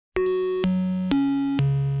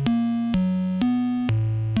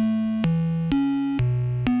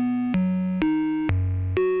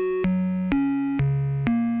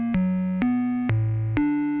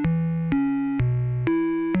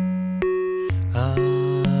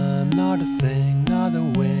I'm not a thing, not a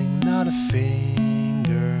wing, not a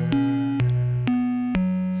finger.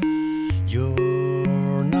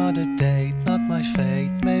 You're not a date, not my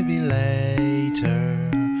fate. Maybe later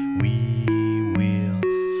we will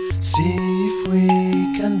see if we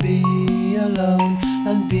can be alone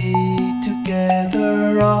and be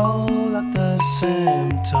together all at the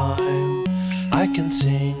same time. I can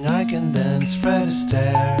sing, I can dance, Fred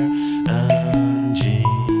Astaire and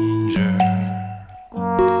Ginger.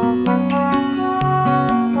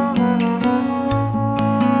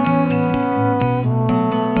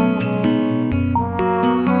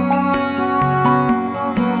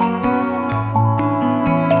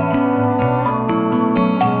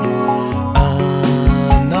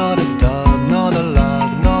 I'm not a dog, not a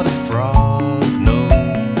log, not a frog, no.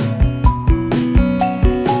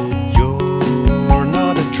 You're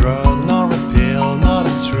not a drug, nor a pill, not a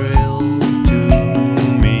thrill to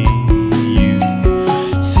me. You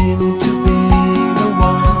seem to be the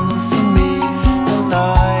one for me, and I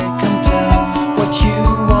can tell what you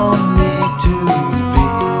want me to be.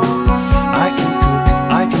 I can cook,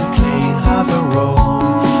 I can clean, have a role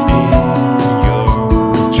in your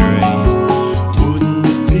dream. Wouldn't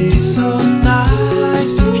it be so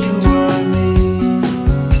nice if you were me?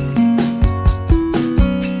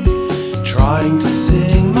 Trying to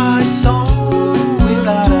sing my song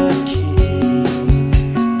without a key.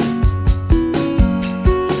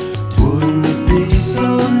 Wouldn't it be so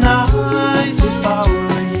nice if I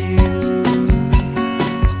were you?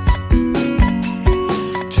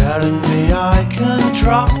 Telling me I can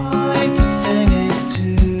try to sing it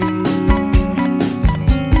too.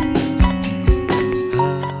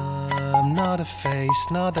 I'm not a face,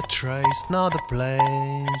 not a trace, not a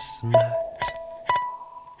placemat.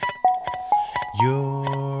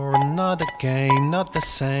 You're not a game, not the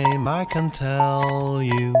same, I can tell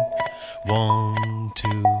you want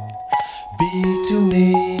to be to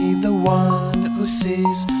me the one who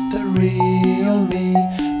sees the real me.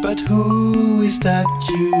 But who is that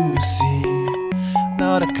you see?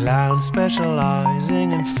 Not a clown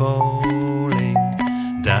specializing in falling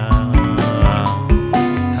down.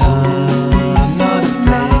 I'm not a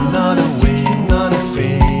thing, not a wing, not a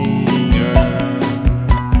finger.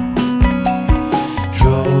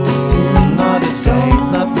 You're not a date,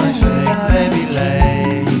 not my fate. Maybe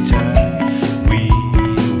later we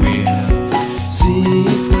will see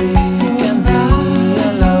if we can be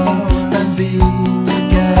alone and be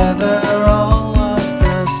together all at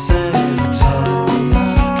the same time.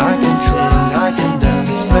 I can sing, I can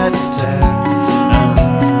dance, Fred Astaire and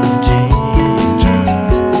Ginger.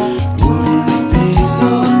 Wouldn't it be so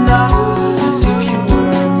nice if you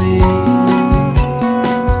were me?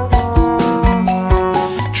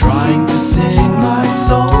 Trying to sing my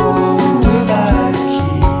song without a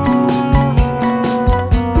key.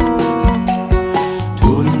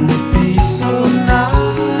 Wouldn't it be so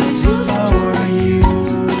nice if I were you?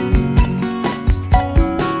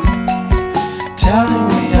 Telling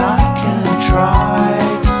me I can try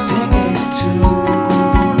to sing it too.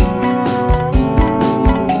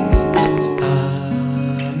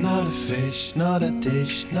 I'm not a fish, not a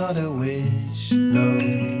dish, not a wish, no.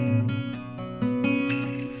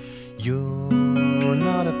 You're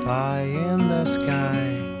not a pie in the sky,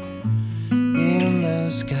 in the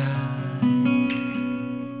sky.